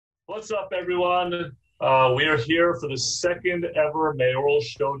What's up, everyone? We are here for the second ever mayoral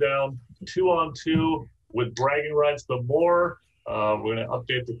showdown, 2-on-2 with bragging rights, but more. We're going to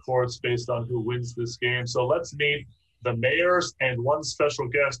update the courts based on who wins this game. So let's meet the mayors and one special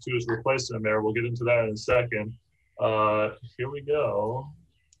guest who is replacing the mayor. We'll get into that in a second. Here we go.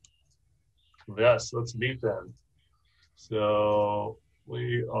 Yes, let's meet them. So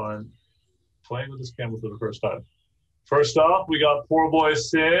we are playing with this camera for the first time. First off, we got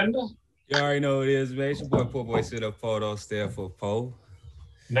Poorboysin. You already know what it is, man. It's your boy Poorboysin, a photo stand for Po.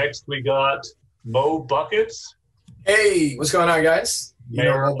 Next, we got Mo Buckets. Hey, what's going on, guys? You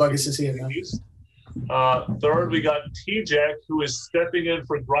know, Mo Buckets is here now. Third, we got T-Jack, who is stepping in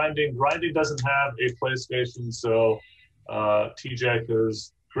for Grinding. Grinding doesn't have a PlayStation, so T-Jack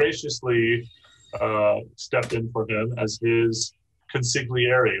has graciously stepped in for him as his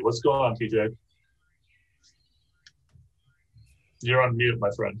consigliere. What's going on, T-Jack? You're on mute,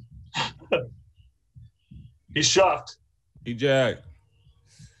 my friend. He's shocked. T-Jack.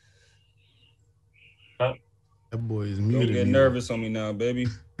 That boy is Don't muted. get nervous on me now, baby.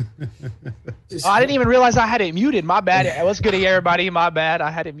 I didn't even realize I had it muted. My bad. What's good to everybody? My bad. I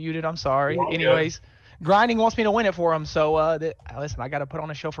had it muted. I'm sorry. Well, anyways, Grinding wants me to win it for him. So listen, I got to put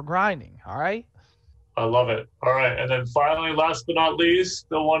on a show for Grinding. All right. I love it. All right. And then finally, last but not least,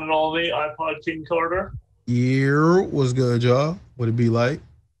 the one and only Ipodkingcarter. Yeah, what's good, y'all? What it be like?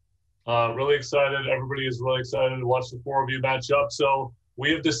 Really excited. Everybody is really excited to watch the four of you match up. So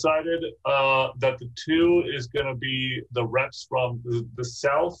we have decided that the two is going to be the reps from the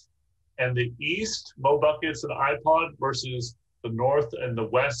South and the East, Mo Buckets and iPod, versus the North and the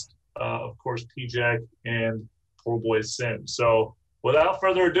West, of course, T-Jack and Poorboysin. So without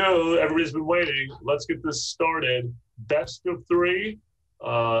further ado, everybody's been waiting. Let's get this started. Best of three.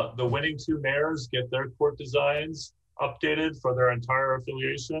 The winning two mayors get their court designs updated for their entire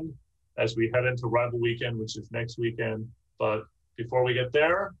affiliation as we head into rival weekend, which is next weekend. But before we get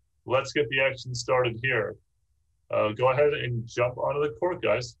there, let's get the action started here. Go ahead and jump onto the court,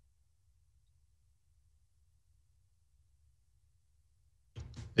 guys.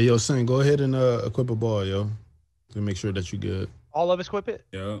 Hey, yo, Sin, go ahead and equip a ball, yo, to make sure that you good. All of us equip it?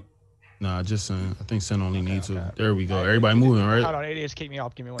 Yeah. Nah, just Sin. I think Sin only needs to. There we go. Everybody moving, right? Hold on, it is. Kick me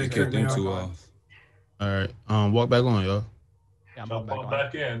off. Give me one They second. kicked them two off. All right. Walk back on, yo. Yeah, I'm Jump back on on.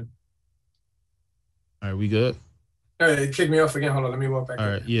 back in. All right, we good? All right, kick me off again. Hold on, let me walk back. All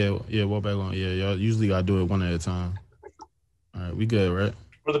right, yeah, walk back on. Yeah, y'all usually gotta do it one at a time. All right, we good, right?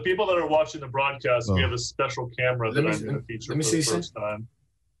 For the people that are watching the broadcast, we have a special camera that I'm going to feature for the first time.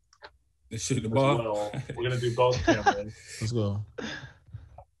 They shoot the as ball. well. We're going to do both cameras. Let's go.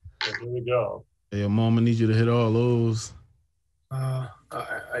 So here we go. Hey, your mama needs you to hit all those. In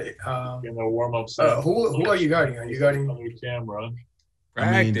the warm-up set. Who are you guarding? Are you guarding? Other camera.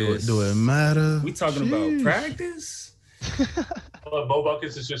 I mean, Practice. do it matter? We talking about practice? Mo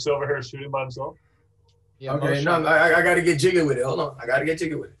Buckets is just over here shooting by himself. Yeah, Okay, no, I got to get jiggy with it. Hold on, I got to get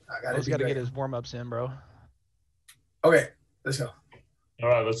jiggy with it. I got Mo's got to to get his warm-ups in, bro. Okay, let's go. All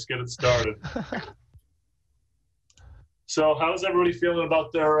right, let's get it started. So how's everybody feeling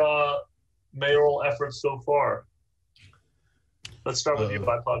about their mayoral efforts so far? Let's start with you,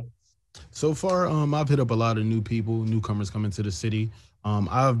 Bipod. So far, I've hit up a lot of new people, newcomers coming to the city.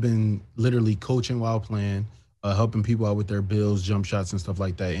 I've been literally coaching while playing, helping people out with their bills, jump shots, and stuff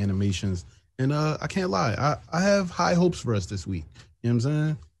like that, animations. And I can't lie, I have high hopes for us this week. You know what I'm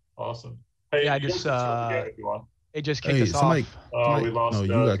saying? Awesome. Hey, Yeah, I you just, guys can start again if you want. It just kicked Hey, us somebody, off. We lost. no, you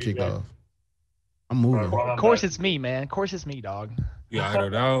got kicked TJ. off. I'm moving. All right, Of course it's me, man. Of course it's me, dog. You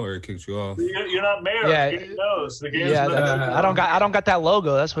idled out or it kicked you off? You're not mayor. Yeah, The game knows. The game's Yeah, not- I don't got that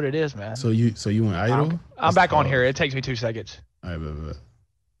logo. That's what it is, man. So you went idle? I'm back on here. It takes me 2 seconds. All right,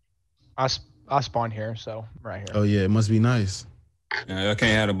 bet. I spawn here, so right here. Oh yeah, it must be nice. Yeah, I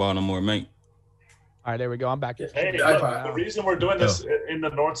can't have the ball no more, mate. All right, there we go. I'm back. Hey, Yeah, look, the reason we're doing this in the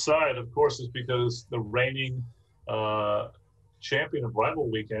north side, of course, is because the reigning champion of Rival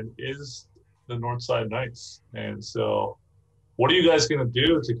Weekend is the Northside Knights. And so what are you guys going to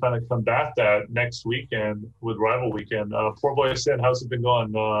do to kind of combat that next weekend with Rival Weekend? Poorboysin, how's it been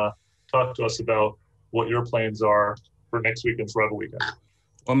going? Talk to us about what your plans are for next weekend's Rival Weekend.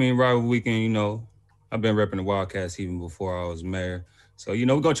 I mean, rival weekend, you know, I've been repping the Wildcats even before I was mayor. So, you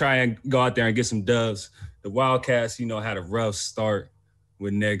know, we're going to try and go out there and get some dubs. The Wildcats, you know, had a rough start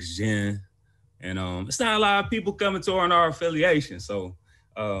with Next Gen. And it's not a lot of people coming to our affiliation. So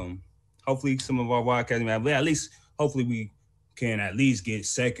hopefully some of our Wildcats, at least hopefully we can at least get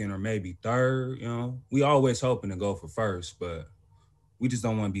second or maybe third, you know. We always hoping to go for first, but we just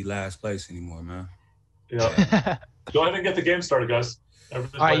don't want to be last place anymore, man. Yeah. Go ahead and get the game started, guys. All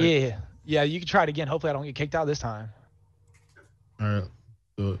right, yeah. Yeah, you can try it again. Hopefully I don't get kicked out this time. All right,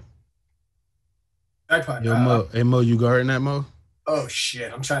 do it. iPod. Yo, Mo. Hey, Mo, you guarding that, Mo? Oh,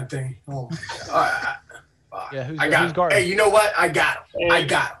 shit. I'm trying to think. Oh, my God. Yeah, I got who's guarding? Hey, you know what? I got him. I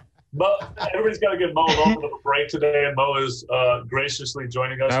got him. Mo, everybody's got to give Mo a little bit of a break today, and Mo is graciously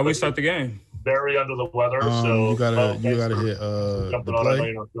joining us. Now we start the game. Very under the weather, so you gotta hit the I know play.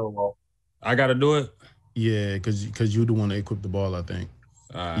 you're not feeling well. I gotta do it. Yeah, because you're the one that equipped the ball. I think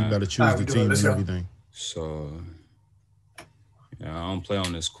you gotta choose Alright, the we do it. team Let's and go. everything. So yeah, I don't play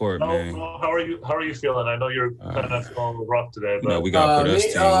on this court, Mo, man. Mo, how are you feeling? I know you're kind of feeling a little rough today, You but know, we gotta put us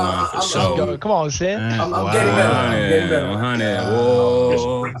me, team one for I'm sure. Come on, Sin. I'm getting better. I'm getting better. 100.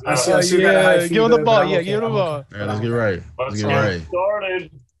 Whoa. I see you got a high fever, give him the but ball. I'm Yeah, okay. give him the I'm ball. okay. All right, let's get right. Let's let's get get right.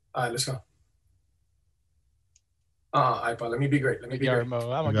 started. All right, let's go. iPod, let me be great. Let me be Yeah, great. Mo.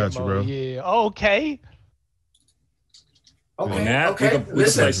 I'm I gonna got get you, Mo. bro. Yeah. Okay. Okay, Nat, okay. we can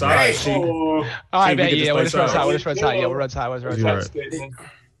Listen, play side, hey, Chief. Oh, All right, we bet. can just Yeah, play we're just run side. side. We're just run side. Yeah, we're run side. We're run You're side. right. statement.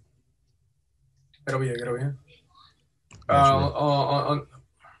 Get over here. Get over here. Got you.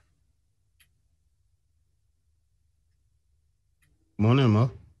 Come on in,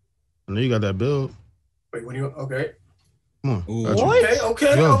 Mo. I know you got that build. Wait, what do you? Okay. Come on. Ooh. Got you. What?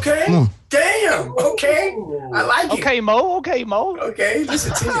 Okay. Go. Okay. Come on. Damn. Okay. I like it. Okay, Mo. Okay, Mo. Okay.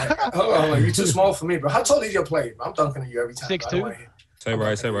 Listen to you. Hold on. You're too small for me, bro. How tall is your play? I'm dunking at you every time. 6'2". I don't wanna hear- Say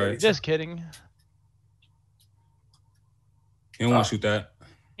right, say right. Just kidding. You don't want to shoot that.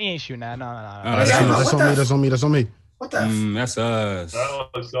 He ain't shooting that. No. Alright, Yeah, That's on me. That's on me. That's on me. What the? F- That's us. That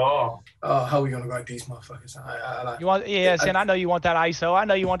was off. how are we gonna guard these motherfuckers? I like. You want? Yeah, Sin. I know you want that ISO. I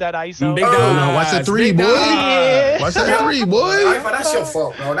know you want that ISO. Big Oh, dog. no, watch that three, Big boy. dog. Yeah. Watch that three, boy. Alright, but that's your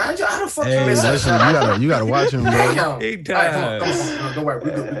fault, bro. How the fuck you Hey, miss that listen, shot? you gotta watch him, bro. Damn. Big Alright, come on, time. No, don't worry. We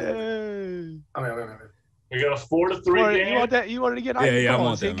good. I mean. We got a 4-3 game. You want that? You wanted to get? Yeah, yeah, I Come on,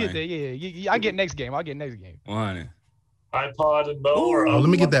 want Sin, that, get man. there. Yeah, I get next game. I'll get next game. 100. iPod and Mo are Oh, up let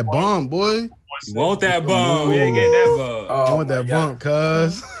me get that 1 bump, boy. You want that bump? Yeah, get that bump. Oh, I want that my God. bump,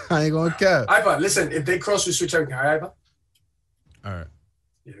 cuz. I ain't gonna cap. iPod, listen. If they cross, we switch everything. All right, iPod. All right.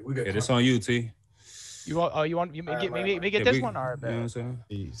 Yeah, we good. Yeah, this on you, T. You want? Oh, you want? You Alright, make alright. get Yeah, this one. All right, You know what I'm bet. saying?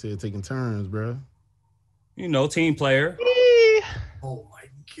 He said taking turns, bro. You know, team player. Oh my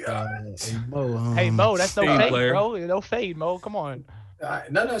God. Hey Mo, that's no Team fade, player. bro. No fade, Mo. Come on. All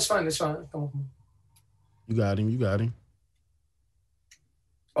right. No, it's fine. It's fine. Come on. You got him. You got him.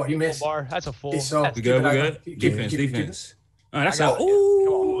 Oh, you missed. Bar. That's a full. Okay, so- That's- We good? We Keep it, good? keep it, Defense, keep it, keep it. defense. Oh, that's I a. got it. Ooh.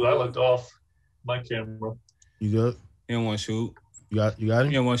 Ooh, that looked off my camera. You good? You don't want to shoot. You got You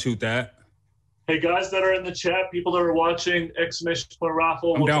him? don't want to shoot that. Hey guys that are in the chat, people that are watching exclamation point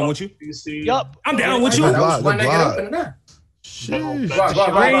raffle. I'm down with you. DC. Yup. I'm down with That you. was Block, one good negative block. open there. Sheesh.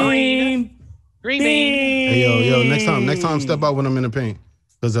 Bye. Green. Green bean. Hey, yo, next time, step out when I'm in the paint,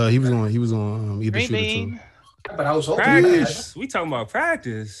 cause he was on either Green shooter too. bean. But I was open. Practice. We talking about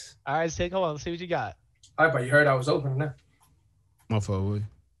practice. All right, Sid. Come on. Let's see what you got. All right, but you heard I was open there. My fault, boy.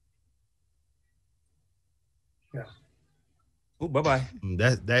 Ooh, bye bye.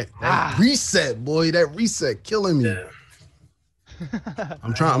 That reset, boy. That reset killing me. Yeah.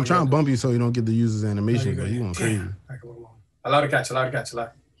 I'm trying to bump you so you don't get to use his animation, but you going crazy. Allow the catch. Allow.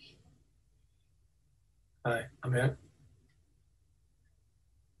 All right, I'm in.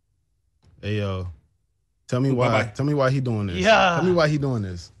 Hey yo, tell me Bye-bye. why he doing this. Yeah. Tell me why he doing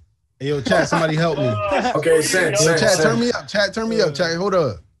this. Hey yo, chat, somebody help me. Okay, send. Yo, chat, send. turn me up. Chat, turn me up. Chat, hold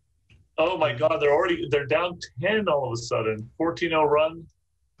up. Oh my God, they're down 10 all of a sudden. 14-0 run.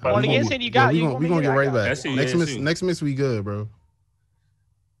 Want to get Sid? You got. We You gonna get right back. That's you, Next yeah, miss, that's you. next miss, we good, bro.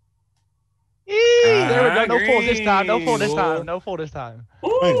 There we go. No full this time. No full this Green, time. boy. No full this time. I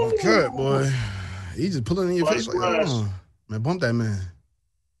ain't gonna cut, boy. He just pulling in your face like, Splash. oh, man, bump that man.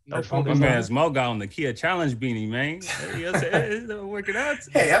 No full My this time. man's Mo got on the Kia Challenge beanie, man. Hey, it's working out.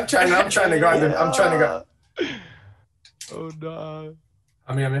 Hey, I'm trying to guard them. I'm trying to guard. Oh no.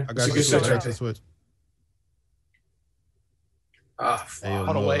 I'm in. I got It's a you. good Switch, shot. I got you. Switch. Ah, Hey, yo,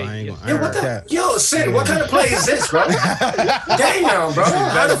 Hold no, away. I ain't gonna. I Yo, ain't what gonna the? cap. Yo, Sid, what kind of play is this, bro? Damn, bro.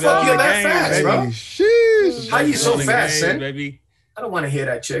 How the fuck you that fast, bro? Sheesh. How you so Building fast, game, Sid? baby? I don't want to hear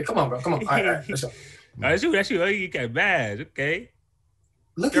that shit. Come on, bro. Come on. All right, let's go. That's you. Oh, you got bad. Okay.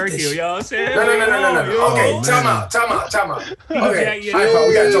 Look at Jerky, this. you know what I'm saying? No. Okay, Oh, time man. out. Okay, Yeah, all right, bro,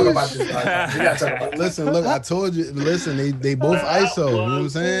 we gotta talk about this. All right, we gotta talk about this. Listen, look, I told you. Listen, they both ISO. You know what I'm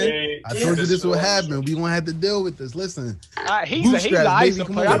saying? I told you this would happen. We gonna have to deal with this. Listen, He's the Bootstraps, baby, ISO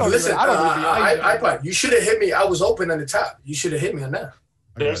come player. on. I don't Listen, even ISO. iPod, you should have hit me. I was open on the top. You should have hit me on that.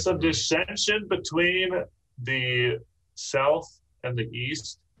 There's some I got you, dissension between the South and the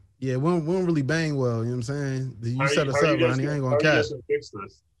East. Yeah, we don't really bang well. You know what I'm saying? You set us How are up, you guys Ronnie. I ain't how gonna are you catch. guys gonna fix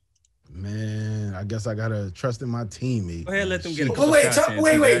this? Man, I guess I gotta trust in my teammate. Go ahead, let them get a Shit. couple shots in.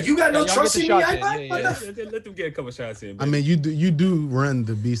 Wait. You got no Y'all get trust the in me, shots in. iPod? Yeah. Let them get a couple shots in. I Baby. mean, you do run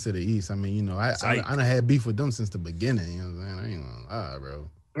the Beast of the East. I mean, you know, I Psych. done had beef with them since the beginning. You know what I'm saying? I ain't gonna lie, bro.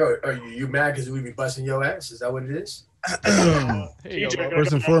 No, are you mad because we be busting your ass? Is that what it is? Here you go, bro.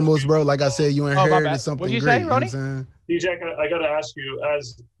 First and foremost, bro, like I said, you my inherited bad. something What'd you great. say, You know what I'm Ronnie? saying? TJ, I gotta ask you,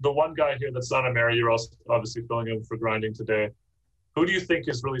 as the one guy here that's not a mayor, you're also obviously filling in for grinding today. Who do you think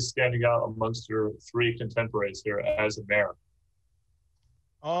is really standing out amongst your three contemporaries here as a mayor?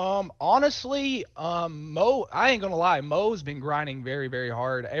 Honestly, Mo, I ain't gonna lie, Mo's been grinding very, very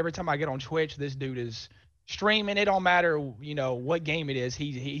hard. Every time I get on Twitch, this dude is streaming. It don't matter, you know, what game it is.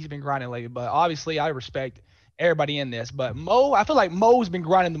 He's been grinding lately. But obviously, I respect everybody in this. But Mo, I feel like Mo's been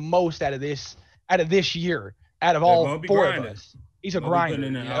grinding the most out of this year, out of all four of us. He's a grinder,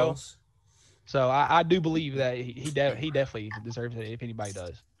 you know. So I do believe that he definitely deserves it if anybody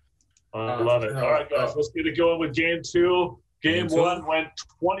does. I love it. All right, guys, let's get it going with game two. Game one went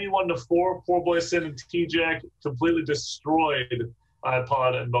 21-4. Poorboysin and T-Jack completely destroyed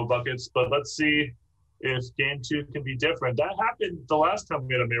iPod and Mo Buckets. But let's see if game two can be different. That happened the last time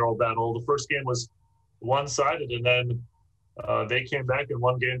we had a mayoral battle. The first game was one-sided, and then they came back and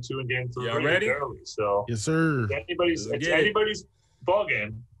won game two and game three. Y'all ready? Barely. So Yes, sir. it's anybody's ball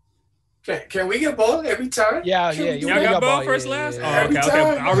game. Can we get ball every time? Yeah. Y'all got ball first, last? Yeah. Oh,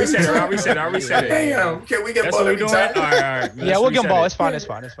 okay. I'll reset it. Damn. Can we get That's ball what we every doing? time? All right. Yeah, we'll get ball. It's fine.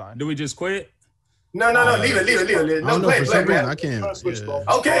 Do we just quit? No. Leave it. I don't know, Play, for some reason, man. I can't.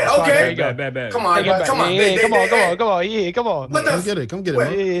 Yeah. Okay. Bad. Come on. Come on. Yeah, come on. Yeah, come on. What the Come get it, Mo.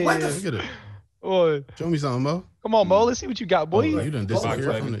 Yeah. Come get it. Boy. Show me something, Mo. Come on, Mo. Let's see what you got, boy. You done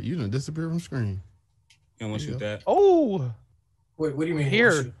disappear from screen. You don't want to shoot that. Oh. What do you mean?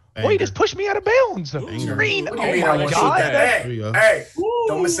 Here. Boy, you just pushed me out of bounds. Anger. Screen. What do Oh you mean I my want to shoot God. that? There you go. Hey,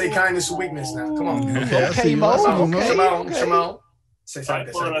 don't mistake kindness for weakness now. Come on. Okay, I see you. Mo. I see you, Mo. Okay. Shimon. Say I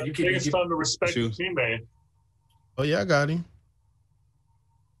something. think it's time to respect your teammate. Oh, yeah, I got him.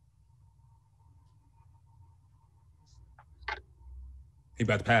 He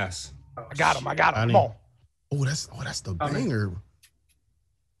about to pass. I got him. Come on. Oh, that's the banger.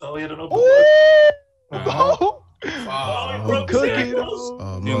 Oh, he had an open book. Oh. Oh, Cook it. You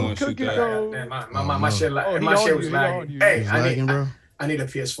don't want to shoot that. My shit was lagging. Hey, I need a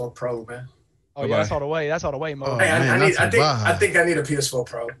PS4 Pro, man. Oh yeah, that's all the way. That's all the way, Mo. Oh, Hey, man, I think I need a PS4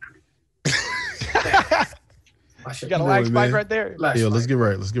 Pro. You got a lag spike right there. Yo, let's get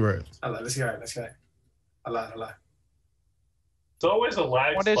right. Let's get right. I lied. It's always a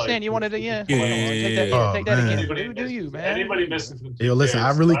lag Want this spike. in? You want it again? Yeah. Take that man. again. Do you, man? Anybody misses the Yo, listen,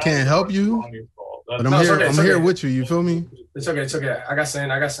 I really can't help you, but I'm here with you. You feel me? It's okay. I got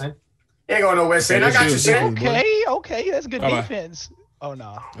Sin. Ain't going nowhere, Sin. I got you, Sin. Okay. That's good defense. Oh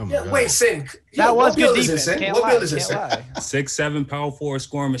no. Yeah, wait, Sin. That was good defense. What build is this, Sin? 6'7", power forward,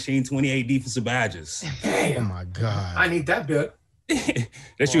 scoring machine, 28 defensive badges. Damn. Oh my God. I need that build.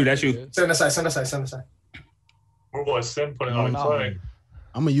 That's you. Send aside. Poorboysin putting on play.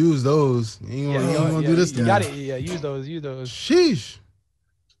 I'm gonna use those. You ain't gonna do this to You me. got it. Yeah, use those. Sheesh.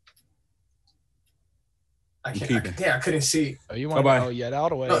 I couldn't see. Oh, you want? Oh yeah, all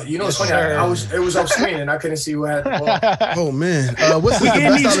the way. No, you know what's funny? It was off screen and I couldn't see who had the ball. Oh man, what's We the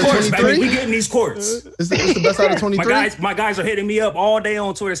getting best these out of courts, baby. 23? We getting these courts. It's the best out of 23. My guys are hitting me up all day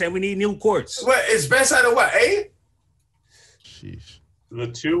on Twitter saying we need new courts. What? It's best out of what? A? Sheesh. The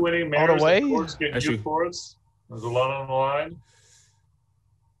two winning mayors of courts get new courts. There's a lot on the line.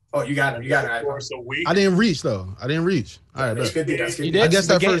 Oh, you got him. I didn't reach though. All right, that's good. You did? I guess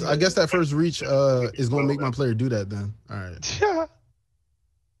that first reach is gonna make my player do that then. All right.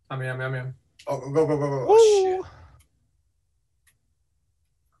 I'm in. Oh, go. Oh, shit.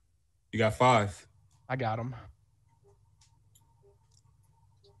 You got 5. I got him.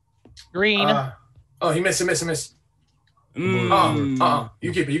 Green. He missed. You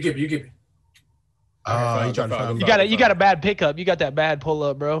keep it. You got a bad pickup. You got that bad pull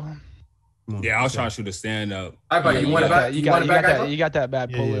up, bro. Yeah, I was trying to shoot a stand up. You want it back? You got that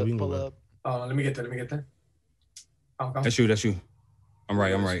bad pull up. Oh, let me get that. That's you. I'm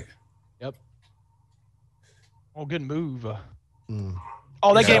right. Yep. Oh, good move.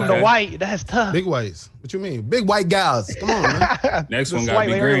 Oh, they gave him the white. That's tough. Big whites. What you mean? Big white guys. Come on, man. Next one gotta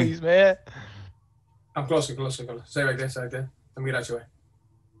be green. Man. I'm closer. Stay right there. Let me get out your way.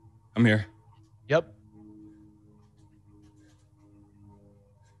 I'm here. Yep.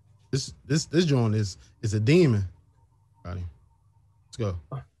 This joint is a demon. Let's go.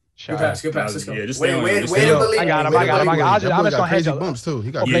 Good pass. Let's go. Yeah, just Wait stay on to him. believe. I got him. I'm just gonna head crazy bumps too.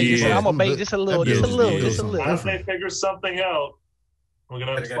 He got I'm gonna bait just a little. As they figure something out, we're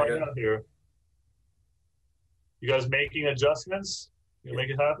gonna have to find out here. You guys making adjustments? You make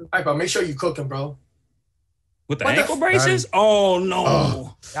it happen? All right, but make sure you cooking, bro. With the ankle braces? Oh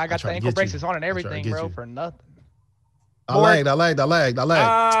no! I got the ankle braces on and everything, bro, for nothing. I lagged. Damn.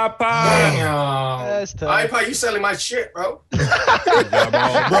 That's tough. iPod, you selling my shit, bro. Bro,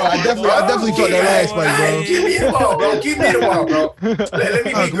 I definitely caught that last spike, bro. Give me the ball, bro. Give me the ball, bro. Let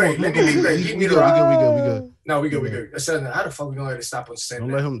me be great. Let me be great. Give me the ball. We good. No, we good. How the fuck we gonna let it stop on Sin?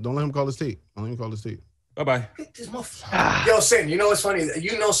 Don't let him call his tape. Don't let him call his tape. Bye-bye. Yo, Sin, you know what's funny?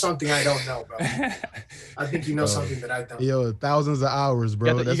 You know something I don't know, bro. I think you know something that I don't. Yo, thousands of hours,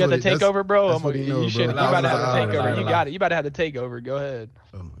 bro. You got the takeover, bro? You about to have the takeover. You got it. You about to have the takeover. Go ahead.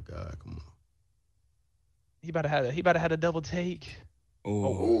 Oh my God, come on. He about to have a double take.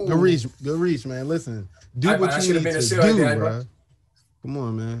 Oh. Good reach, man. Listen, do what you need to do, bro. Come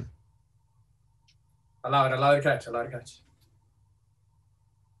on, man. Allow it to catch.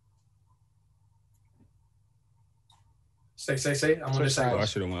 Say. I'm on this side. I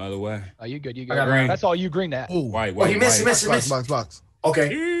should have went the other way. Oh, you good. green. That's all you green that. White. He missed. Box. Okay.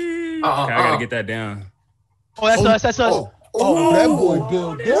 Okay, I gotta get that down. Oh, that's us. Oh, that boy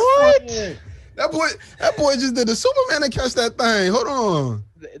Bill. What? That boy just did the Superman to catch that thing. Hold on.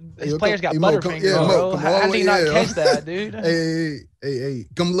 His players got butterfingers, bro. How did he not catch that, dude? Hey.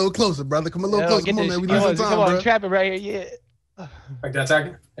 Come a little closer, brother. Come a little closer. Come on, man. We need some time, Come on, bro. trap it right here. Yeah. Like that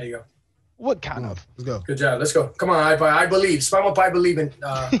attacking? There you go. What kind of? Let's go. Good job. Let's go. Come on, I believe. Spam up, I believe in.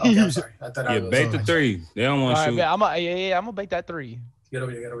 Okay, I'm sorry. I thought I was. Bait the three. They don't want to shoot. I'm gonna bait that three. Get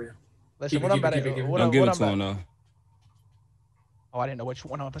over here. Listen, what I'm about to do. Don't give it to him, though. Oh, I didn't know which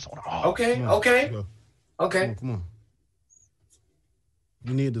one of us. Okay. Come on.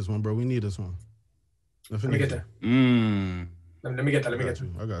 We need this one, bro. We need this one. Let me get that. Let me get that. I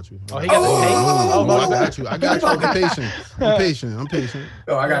got you. Oh, he got the tape. I got you. I'm patient.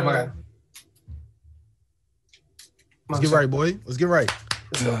 Oh, I got him. Let's get right, boy. Let's get right.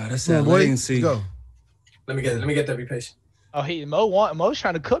 That's that latency. Let's go. Let me get that. Be patient. Oh, Mo's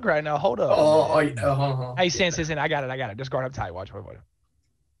trying to cook right now. Hold up. Hey, Sin, I got it. Just guard up tight. Watch. Why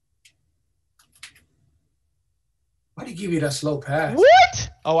did he give you that slow pass?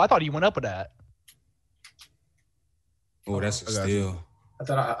 What? Oh, I thought he went up with that. Oh, that's a steal.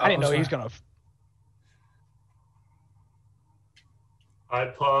 I didn't know he was gonna.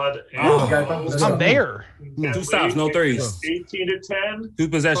 iPod. I'm there. 2 stops, no threes. 18-10. 2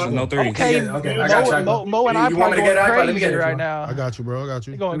 possessions, no threes. Okay. I got you. Mo and I are going crazy right now. I got you, bro. We're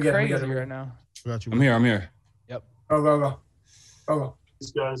going crazy right now. I got you. I'm here. Yep. Go.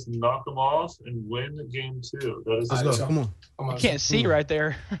 These guys knock them off and win game 2. That is. Let's go. Come on. You can't see right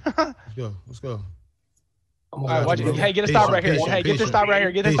there. Let's go. All right, watch it. Hey, get a stop right here. Hey, get this stop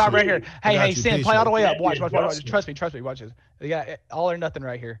right here. Hey, Sin, play all the way up. Watch. Trust me. Watch this. They got all or nothing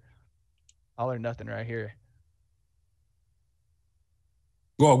right here. Go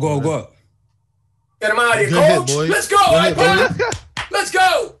up. Get him out of here, coach. Hit, let's go, iPod. Let's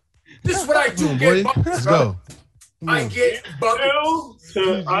go. This is what I do. Let's go. I get buckets.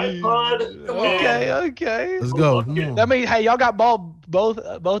 To iPod. Okay. Let's go. That means, hey, y'all got ball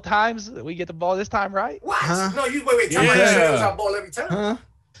both times. We get the ball this time, right? What? No, you wait. Tell me you got ball every time.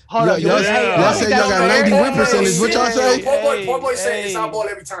 Hold up. Y'all say y'all got 90 win percentage. What y'all say? Poorboy say it's our ball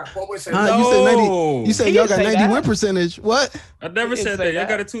every time. Poorboy say you say y'all got 90 win percentage. What? I never said that. Y'all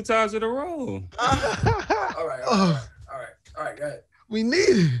got it 2 times in a row. All right. Go ahead. We need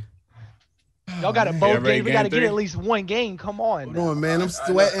it. Y'all got it both games. We got to get at least one game. Come on. Hold on, man. I'm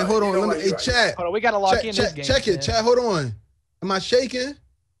sweating. Hold on. Hey, chat. Hold on. We got to lock in this game. Check it. Chat. Hold on. Am I shaking?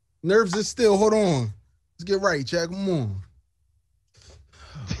 Nerves is still. Hold on. Let's get right, chat. Come on.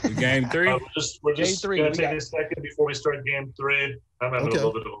 Game 3? We're just going to take a second before we start game 3. I'm having a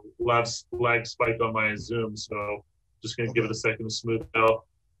little bit of lag spike on my Zoom, so just going to give it a second to smooth out.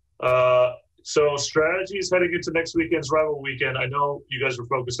 So strategies heading into next weekend's rival weekend. I know you guys were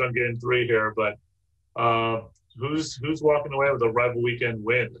focused on game 3 here, but who's walking away with a rival weekend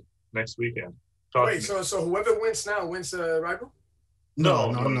win next weekend? Wait, so whoever wins now wins the rival?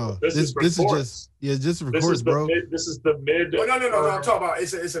 No. This is just for course, bro. This is the mid. Oh, no. I'm talking about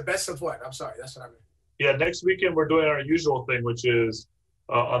it's a best of what? I'm sorry, that's what I mean. Yeah, next weekend we're doing our usual thing, which is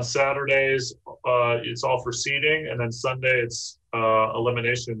on Saturdays it's all for seeding, and then Sunday it's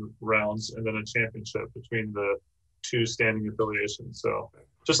elimination rounds, and then a championship between the 2 standing affiliations. So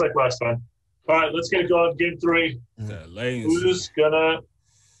just like last time. All right, let's get it going. Game 3. Who's gonna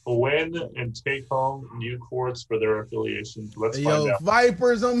win and take home new courts for their affiliation? Let's find out.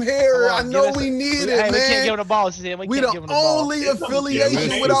 Vipers, I'm here. I know we need it, man. We can't give him the ball, Sin. We the only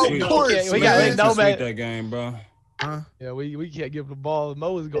affiliation without courts. We got no man. That game, bro. Huh? Yeah, we can't give him the ball.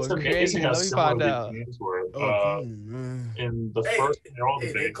 Mo is going It's crazy. amazing how Let me find similar out. these games were. Man. In the first, they're all the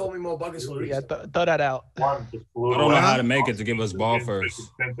They same. call me more buckets for a Yeah, reason. throw that out. One just flew I don't know away. how to make it to give us ball first.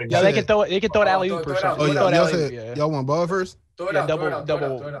 Yeah, they can throw it. They can throw it alley throw oop it or out. something. Oh, Throw it y'all alley-oop, said yeah. y'all want ball first? Throw it Yeah, out, double- throw it out,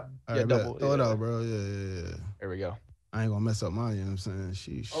 double- throw it out. All Yeah, right, double. throw it yeah. out, bro. Yeah. There we go. I ain't gonna mess up mine, you know what I'm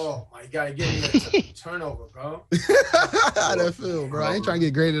saying? Sheesh. Oh my God, give me a turnover, bro. How that feel, bro? I ain't trying to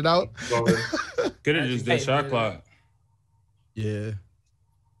get graded out. Could have just did shot clock. Yeah.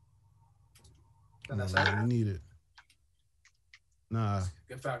 That's Man, we need it. Nah,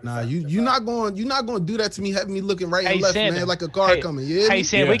 Good foul, good nah, foul, you're good not gonna do that to me, having me looking right Hey, and left, Santa. man, like a car Hey, coming. Yeah. Hey,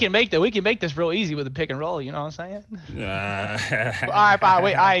 Sam, Yeah. we can make this real easy with a pick and roll. You know what I'm saying? All right, Nah. fine.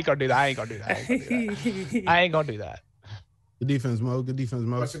 Wait, I ain't gonna do that. I ain't gonna do that. Good defense, Mo. Good defense,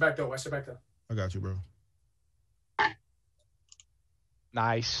 Mo. Watch it back though. Watch it back though. I got you, bro.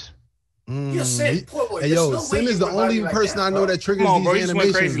 Nice. Yo, Sin, poor boy. Hey, there's yo, no way Sin you is the would body only like person that, I know bro. that triggers Come on, bro. these You just went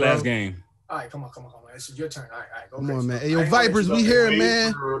animations, crazy bro. last game. All right, come on. This is your turn. All right, go Come crazy, on, man. bro. Hey, yo, I ain't gonna let Vipers, you we go. here,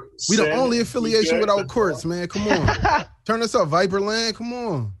 man. We the only affiliation TJ. without courts, man. Come on. Turn us up, Viper Land. Come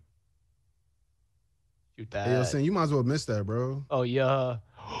on. Shoot Hey, yo, that. Sin, you might as well miss that, bro. Oh yeah.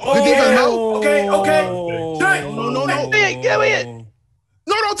 Good defense, Mo. Okay. No. Give me it.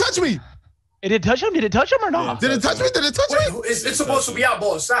 No, don't touch me. It did touch him? Did it touch him or not? Did it touch me? Did it touch me? Wait, it's supposed to be out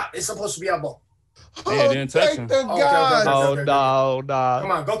ball. Stop. It's supposed to be out ball. Yeah, it didn't touch thank him. the Okay, God. Oh okay. no, Come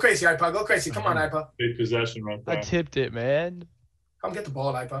no. on, go crazy, iPod. Go crazy. Come on, iPod. Big possession right I there. tipped it, man. Come get the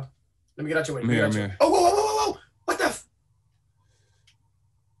ball, iPod. Let me get out your way. I'm here. Oh, whoa. What the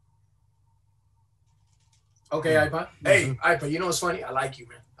Okay, iPod. Hey, iPod, you know what's funny? I like you,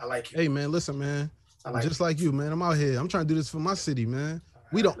 man. I like you. Hey, man, listen, man. I like Just like you, man. I'm out here. I'm trying to do this for my city, man.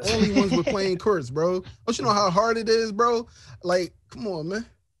 We the Listen. only ones with playing courts, bro. Don't you know how hard it is, bro? Like, come on, man.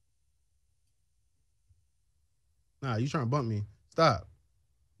 Nah, you trying to bump me. Stop.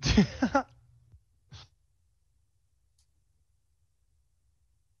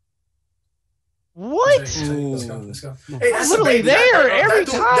 What? Let's go. Hey, that's literally a baby. there That every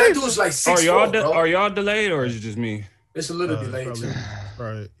dude- time. That dude's like 6'4", bro. Are y'all delayed or is it just me? It's a little delayed, probably. too.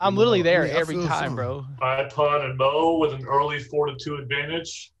 Right. I'm literally there I mean, I every feel time, something. bro. iPod and Mo with an early 4-2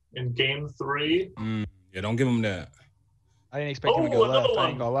 advantage in game 3. Yeah, don't give him that. I didn't expect him to go another left. I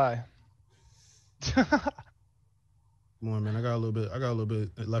ain't one. gonna lie. Come on, man. I got a little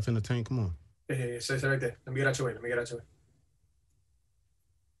bit left in the tank. Come on. Yeah, stay right there. Let me get out your way.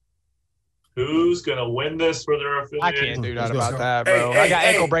 Who's gonna win this for their I affiliation? can't do Let's that go. about that, Hey, bro. hey, I got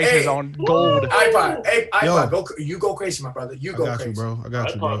ankle hey, braces hey. on gold. iPod, Yo. you go crazy, my brother. You I go got crazy. you, bro. I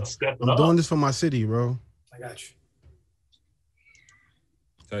got you, bro. iPod stepping I'm doing up. this for my city, bro. I got you.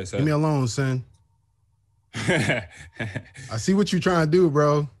 Leave me alone, son. I I see what you're trying to do,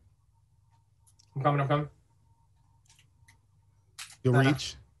 bro. I'm coming. Good Nah.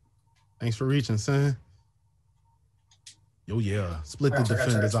 reach. Thanks for reaching, son. Yo, yeah. Split the I got you,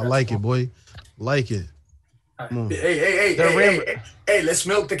 defenders. I I got you. like it, boy. Like it. Come on. Hey, let's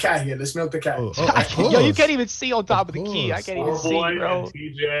milk the cat here. Oh, Yo, you course. can't even see on top of the Of key. I course. can't even see, Poorboy bro. and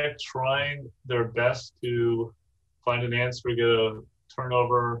TJ trying their best to find an answer, get a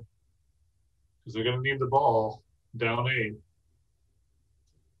turnover, because they're gonna need the ball down 8.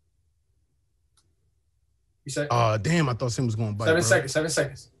 You said Damn, I thought Sim was going to bite, 7 bro. seconds. 7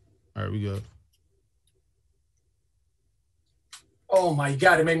 seconds. All right, we go. Oh my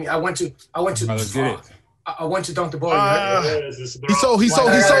God! It made me. I went to. Let's get it. I went to dunk the ball. He sold.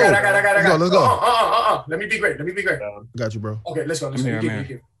 I got. Let's go. Let me be great. I got you, bro. Okay, let's go. I'm here.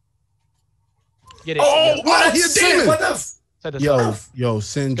 Get it. Oh, he a that's demon. sick. What the? Set this Yo, up.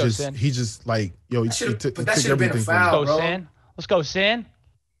 Sin Go, just, Sin. he just like, yo, he That took but that should have been a everything from foul. me. Let's go, bro. Sin. Let's go, Sin.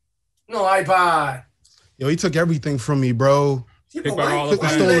 No, iPod. Yo, he took everything from me, bro. You Pick know on all what? the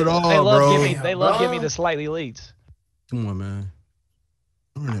Stole it all, They love bro. giving. They love Bro. giving the slightly leads. Come on, man.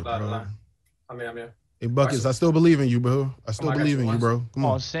 Darn it, bro. I'm here. Hey, Buckets, I still believe in you, bro. I still I got believe you in you, once. bro. Come Come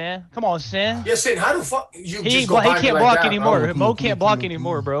on, on. Sin. Come on, Sin. Yeah, Sin, how the fuck you He just go by me can't like block that, anymore. bro? Come Mo on, can't come block on.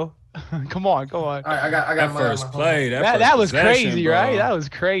 anymore, bro. Come on. All right, I got That my first play. That was possession, crazy, bro. right? That was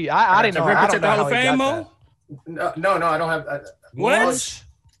crazy. I didn't know. I don't Check know the Hall how of he Fame, got Mo? that. No, I don't have. What?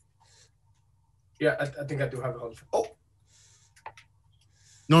 Yeah, I think I do have a hold. Oh,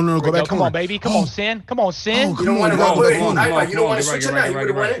 No, Here go we back. go. Come on, baby. Come on, Sin. Come on, Sin. Oh, you don't want to Come run on, with it. come on, iPod, you don't want to get switch right, it now. get You right, would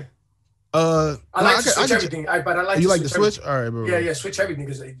have get went right. in. I I like to get switch everything, iPod. I like you to like the switch switch? All right, bro. everything. Yeah, switch everything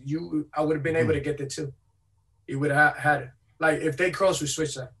because I would have been able to get there too. You would have had it. Like if they cross, we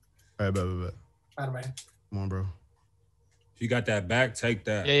switch that. All right, bet. Out of my hand. Come on, bro. If you got that back, take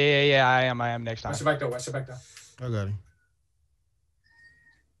that. Yeah. I am next time. Watch it back though. I got him.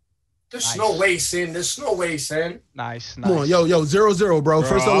 There's no way, Sin. Nice. Come on, yo, 0-0, bro.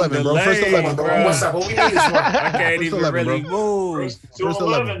 First 11, bro. First 11, bro. What's up? What we need is one. I can't First even 11, really bro. move. First to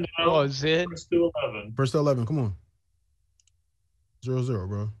 11 now. Come on, Sid. First to 11. First 11, come on. 0-0,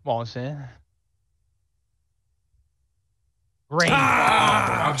 bro. Come on, Sid. Green.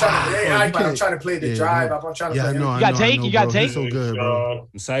 I'm trying to play the drive. I'm trying to play. I know, You got take? bro. You got take? He's so good, bro.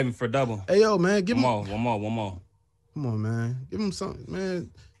 I'm saving for double. Hey, yo, man, give him One more. Come on, man. Give him something,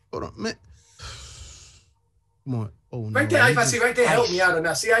 man. Hold on, man. Come on. Oh, no. Right there, Ipa, see, right there, help me out on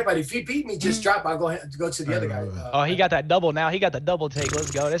that. See, Ipa, if he beat me, just drop. I'll go to the other guy. Oh, he got that double now. He got the double take.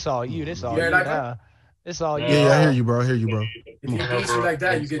 Let's go. That's all you. That's all you now. It's all you. Yeah, I hear you, bro. If he beats you like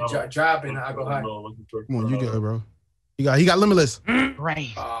that, you get drop and I go high. Come on, you get it, bro. He got limitless.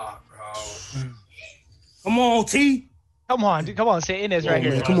 Rain. Oh, bro. Come on, T. Come on, dude. Come on, sit in this right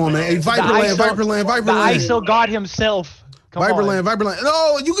here. Come on, man. Hey, Viperland. The ISO God himself. Come on. Viperland.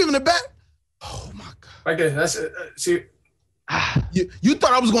 No, you giving it back? Oh my God. Right there. That's it. See. You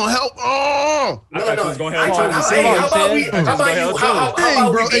thought I was gonna help? Oh. No. was gonna help. How about you?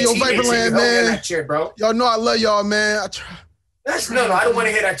 Hey, yo, Viperland, man. That chair, bro. Y'all know I love y'all, man. I try. No. I don't want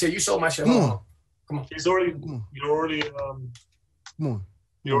to hear that chair. You sold my shit. Come on. He's already. Come on.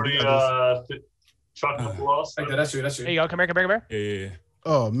 Shot the loss. Right there, that's you. There you go. Come here. Yeah.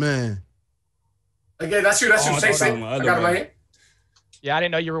 Oh man. Again, that's you. Say something. I got it right here. Yeah, I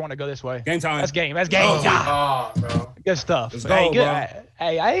didn't know you were wanting to go this way. Game time. That's game. Oh, bro. Good stuff. Let's go, hey, good. bro.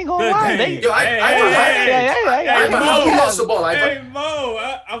 Hey, I ain't gonna lie. Hey, How we lost the ball, Ipa? Hey,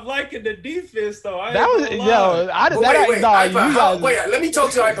 Mo, I'm liking the defense, though. That was, Wait, let me talk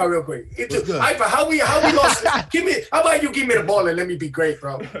to Ipa real quick. Ipa, how we lost? How about you give me the ball and let me be great,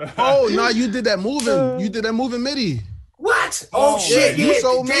 bro? Oh, no, you did that moving. You did that moving midi. What? Oh, shit. You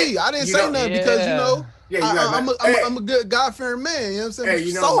sold me. I didn't say nothing because, I'm a good God-fearing man. You know what I'm saying? Hey,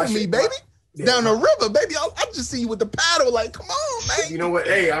 you sold me, baby. Yeah. Down the river, baby. I just see you with the paddle. Like, come on, man. You know what?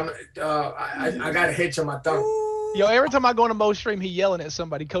 Hey, I got a hitch on my thumb. Yo, every time I go on a Mo stream, he yelling at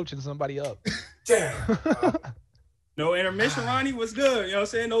somebody, coaching somebody up. Damn. No intermission, Ronnie. Was good. You know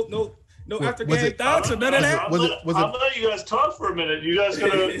what I'm saying? No after game thoughts or none of that. I'll let you guys talk for a minute. You guys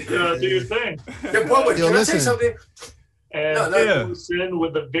gotta do your thing. Can I say something? And in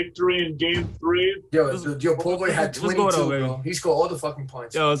with the victory in game 3. Yo, poor boy had 22, bro. He scored all the fucking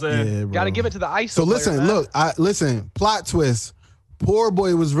points. Yo, I'm saying, gotta give it to the ice. So listen, plot twist. Poor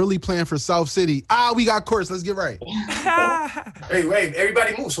boy was really playing for South City. We got courts. Let's get right. Hey, wait,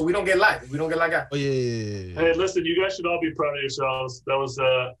 everybody move so we don't get live. Oh yeah. Hey, listen, you guys should all be proud of yourselves. That was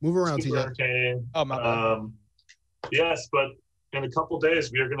move around, super TJ. entertaining. Oh my bad. Yes, but in a couple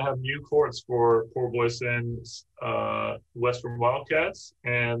days, we are going to have new courts for Poorboysin's Western Wildcats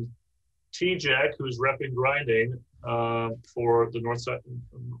and T-Jack, who's repping grinding for the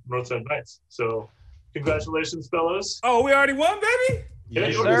Northside Knights. So, congratulations, fellas! Oh, we already won, baby.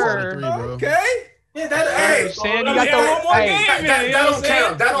 Yes, sir. Okay. Yeah, that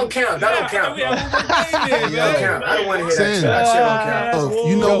don't count. I don't want to hear that. Oh,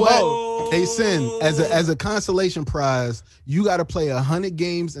 you know what? Hey, Sin, as a consolation prize, you got to play 100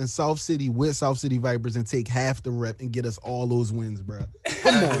 games in South City with South City Vipers and take half the rep and get us all those wins, bro.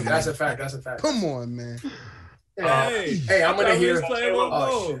 Come on, man. That's a fact. Come on, man. Hey, I'm gonna hear.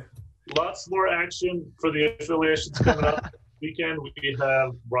 Lots more action for the affiliations coming up weekend. We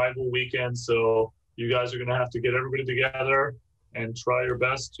have rival weekend, so you guys are gonna have to get everybody together and try your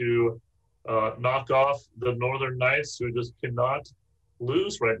best to knock off the Northern Knights, who just cannot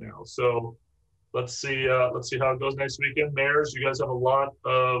lose right now. So let's see how it goes next weekend. Mayors, you guys have a lot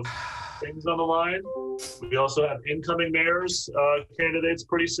of things on the line. We also have incoming mayors candidates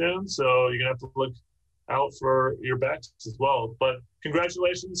pretty soon, so you're gonna have to look out for your backs as well. But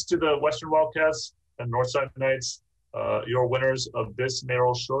congratulations to the Western Wildcats and Northside Knights, your winners of this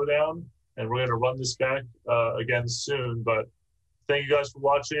mayoral showdown, and we're gonna run this back again soon. But thank you guys for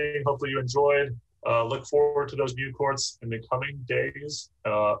watching. Hopefully you enjoyed. Look forward to those new courts in the coming days,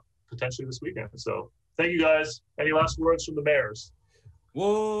 potentially this weekend. So thank you guys. Any last words from the mayors?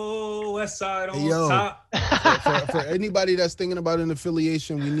 Whoa, West Side on top. For anybody that's thinking about an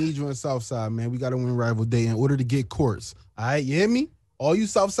affiliation, we need you in Southside, man. We got to win rival day in order to get courts. All right, you hear me? All you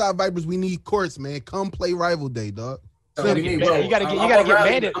Southside Vipers, we need courts, man. Come play rival day, dog. You gotta get banded. You gotta get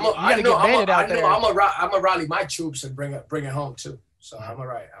banded out there. I'm gonna rally my troops and bring it home too. So I'm all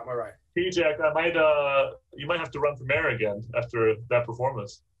right. T-Jack, you might have to run for mayor again after that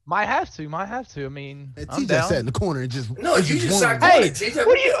performance. Might have to. I mean, I'm TJ down. sat in the corner and just No, you just sat. Hey, TJ,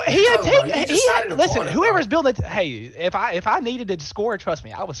 what do you? He had taken. Listen, corner, whoever's building. Hey, if I needed to score, trust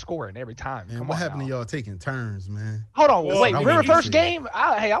me, I was scoring every time. Man, Come what on happened now. to y'all taking turns, man? Hold on, Well, wait. I mean, Remember you first see. game?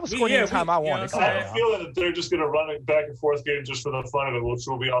 I was scoring anytime I wanted. Come I on have a now. feeling that they're just going to run it back and forth game just for the fun of it, which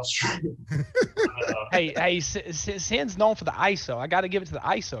will be off stream. Hey, Sin's known for the ISO. I got to give it to the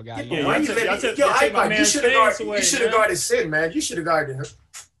ISO guy. Yeah, Why you should have guarded Sin, man. You should have guarded him.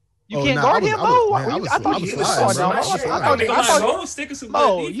 You can't guard him, Mo. I thought you was sliding, going bro. sticking some Mo,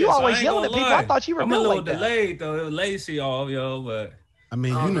 good defense. you always I ain't yelling gonna at people. lie. I thought you were I'm a built little like that. delayed though. It was lazy, yo, but I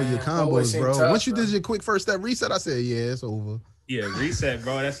mean, Oh, you know man. your Poorboysin combos, bro. tough, Once you bro. did your quick first step reset, I said, yeah, it's over. yeah, reset,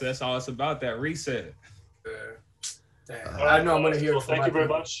 bro. That's all it's about. That reset. Damn. I know I'm gonna hear. Well, thank you very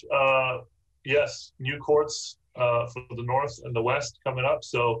much. Yes, new courts for the North and the West coming up.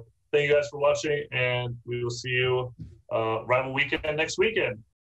 So thank you guys for watching, and we will see you rival weekend next weekend.